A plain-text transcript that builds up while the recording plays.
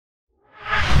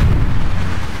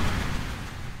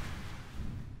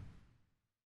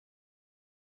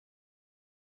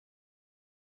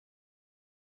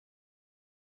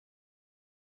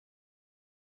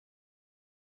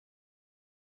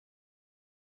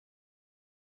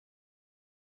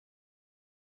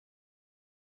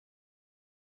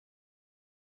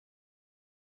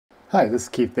Hi, this is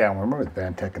Keith Van Wormer with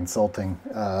VanTek Consulting.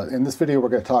 In this video, we're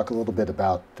going to talk a little bit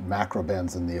about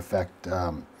macrobends and the effect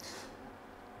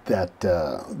that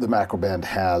the macrobend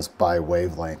has by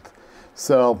wavelength.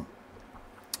 So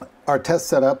our test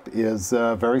setup is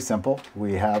very simple.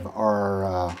 We have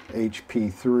our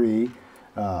HP3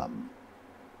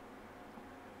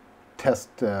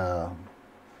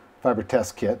 fiber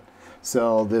test kit.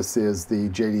 So this is the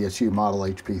JDSU model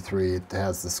HP3. It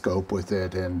has the scope with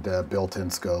it and built-in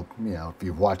scope. You know, if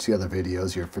you've watched the other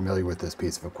videos, you're familiar with this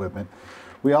piece of equipment.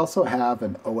 We also have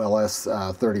an OLS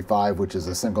 35, which is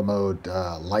a single mode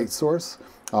light source,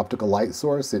 optical light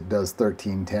source. It does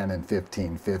 1310 and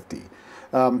 1550.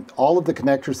 All of the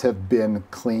connectors have been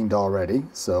cleaned already.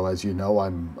 So as you know,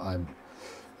 I'm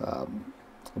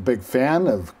a big fan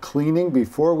of cleaning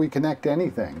before we connect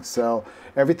anything. So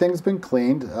everything's been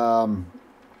cleaned.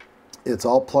 It's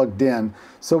all plugged in.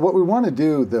 So what we want to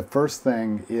do, the first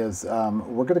thing is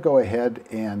we're going to go ahead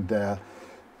and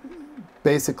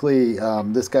basically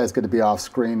this guy's going to be off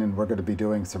screen and we're going to be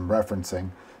doing some referencing.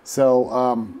 So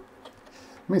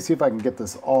let me see if I can get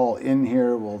this all in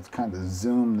here. We'll kind of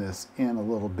zoom this in a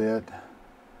little bit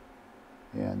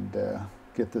and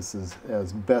get this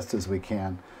as best as we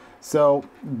can. So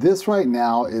this right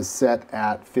now is set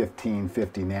at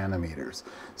 1550 nanometers.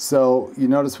 So you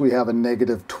notice we have a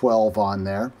 -12 on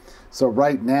there. So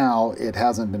right now it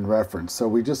hasn't been referenced. So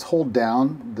we just hold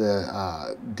down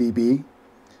the dB,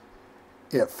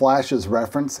 it flashes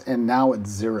reference, and now it's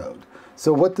zeroed.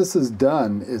 So what this has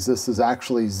done is this has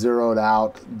actually zeroed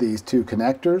out these two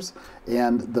connectors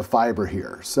and the fiber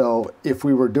here. So if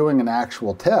we were doing an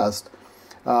actual test,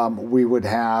 we would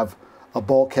have a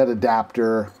bulkhead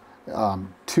adapter,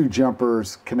 two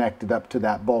jumpers connected up to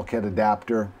that bulkhead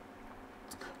adapter,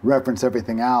 reference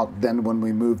everything out. Then when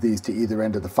we move these to either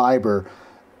end of the fiber,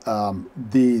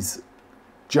 these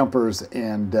jumpers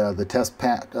and the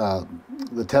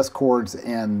test cords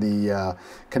and the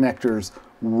connectors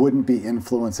wouldn't be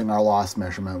influencing our loss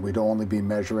measurement. We'd only be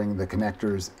measuring the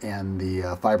connectors and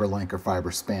the fiber link or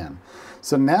fiber span.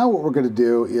 So now what we're going to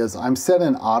do is I'm set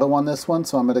in auto on this one,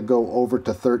 so I'm going to go over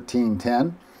to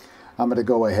 1310. I'm going to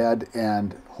go ahead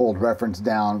and hold reference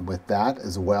down with that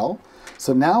as well.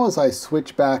 So now as I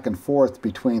switch back and forth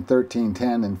between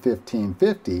 1310 and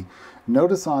 1550,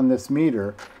 notice on this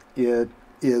meter it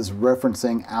is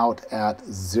referencing out at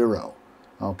 0.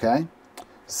 Okay?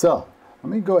 So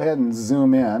let me go ahead and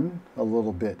zoom in a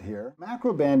little bit here.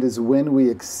 Macrobend is when we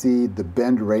exceed the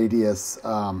bend radius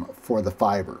for the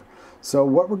fiber. So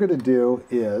what we're going to do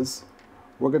is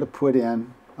we're going to put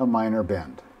in a minor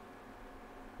bend.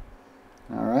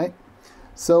 All right,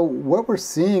 so what we're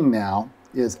seeing now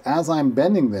is as I'm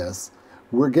bending this,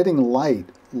 we're getting light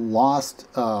lost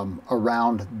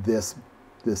around this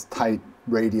tight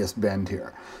radius bend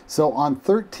here. So on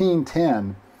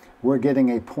 1310, we're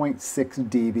getting a 0.6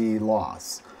 dB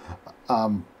loss.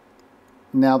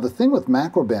 Now the thing with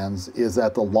macrobends is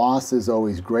that the loss is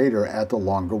always greater at the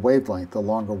longer wavelength. The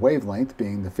longer wavelength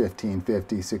being the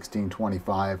 1550,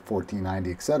 1625,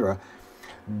 1490, etc.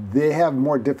 They have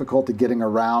more difficulty getting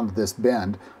around this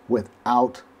bend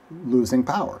without losing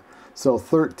power. So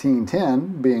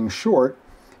 1310 being short,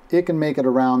 it can make it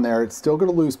around there. It's still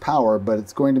going to lose power, but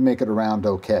it's going to make it around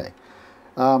okay.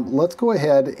 Let's go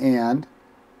ahead and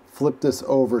flip this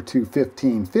over to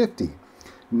 1550.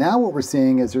 Now what we're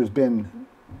seeing is there's been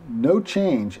no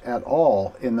change at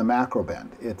all in the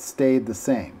macrobend. It stayed the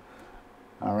same.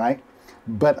 All right,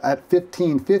 but at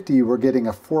 1550 we're getting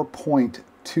a 4.21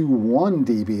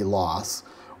 dB loss,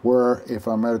 where if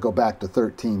I'm going to go back to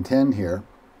 1310 here,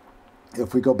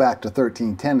 if we go back to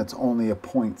 1310, it's only a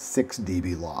 0.6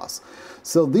 dB loss.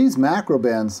 So these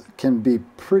macrobends can be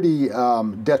pretty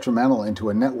detrimental into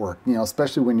a network, you know,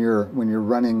 especially when you're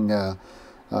running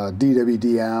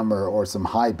DWDM or some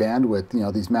high bandwidth. You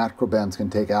know, these macrobends can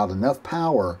take out enough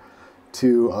power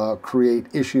to create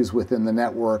issues within the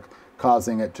network,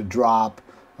 causing it to drop,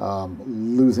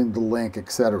 losing the link,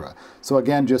 etc. So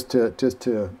again, just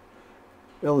to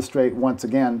illustrate once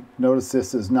again, notice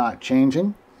this is not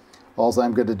changing. All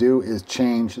I'm going to do is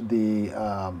change the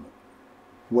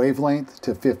wavelength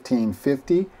to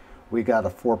 1550. We got a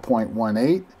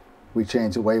 4.18. We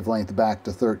change the wavelength back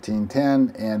to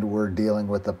 1310, and we're dealing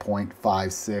with a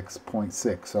 0.56,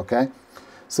 0.6, okay?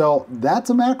 So that's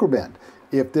a macrobend.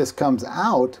 If this comes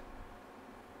out,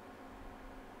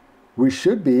 we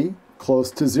should be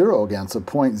close to 0 again, so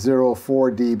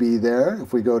 0.04 dB there.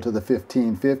 If we go to the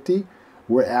 1550,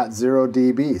 we're at 0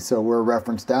 dB, so we're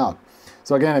referenced out.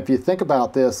 So again, if you think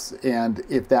about this, and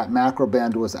if that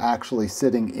macrobend was actually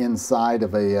sitting inside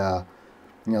of a,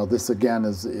 you know, this again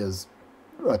is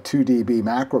a 2 dB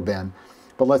macrobend,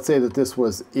 But let's say that this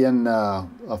was in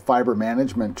a fiber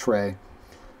management tray.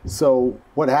 So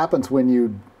what happens when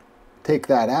you take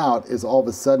that out is all of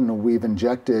a sudden we've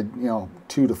injected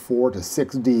 2 to 4 to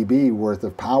 6 dB worth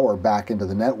of power back into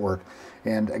the network,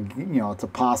 and it's a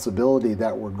possibility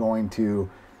that we're going to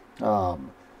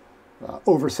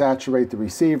oversaturate the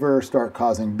receiver, start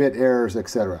causing bit errors,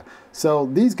 etc. So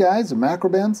these guys, the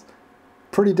macrobends,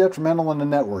 pretty detrimental in the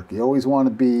network. You always want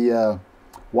to be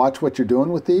watch what you're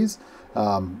doing with these.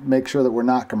 Make sure that we're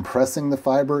not compressing the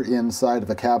fiber inside of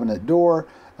a cabinet door.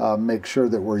 Make sure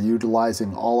that we're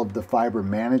utilizing all of the fiber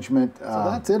management. So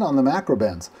that's it on the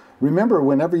macrobends. Remember,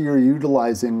 whenever you're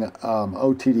utilizing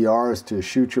OTDRs to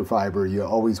shoot your fiber, you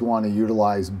always want to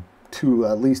utilize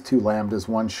at least two lambdas,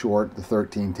 one short, the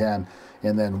 1310,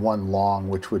 and then one long,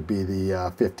 which would be the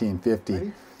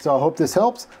 1550. So I hope this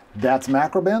helps. That's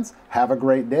macrobends. Have a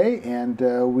great day, and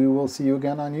we will see you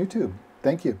again on YouTube.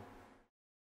 Thank you.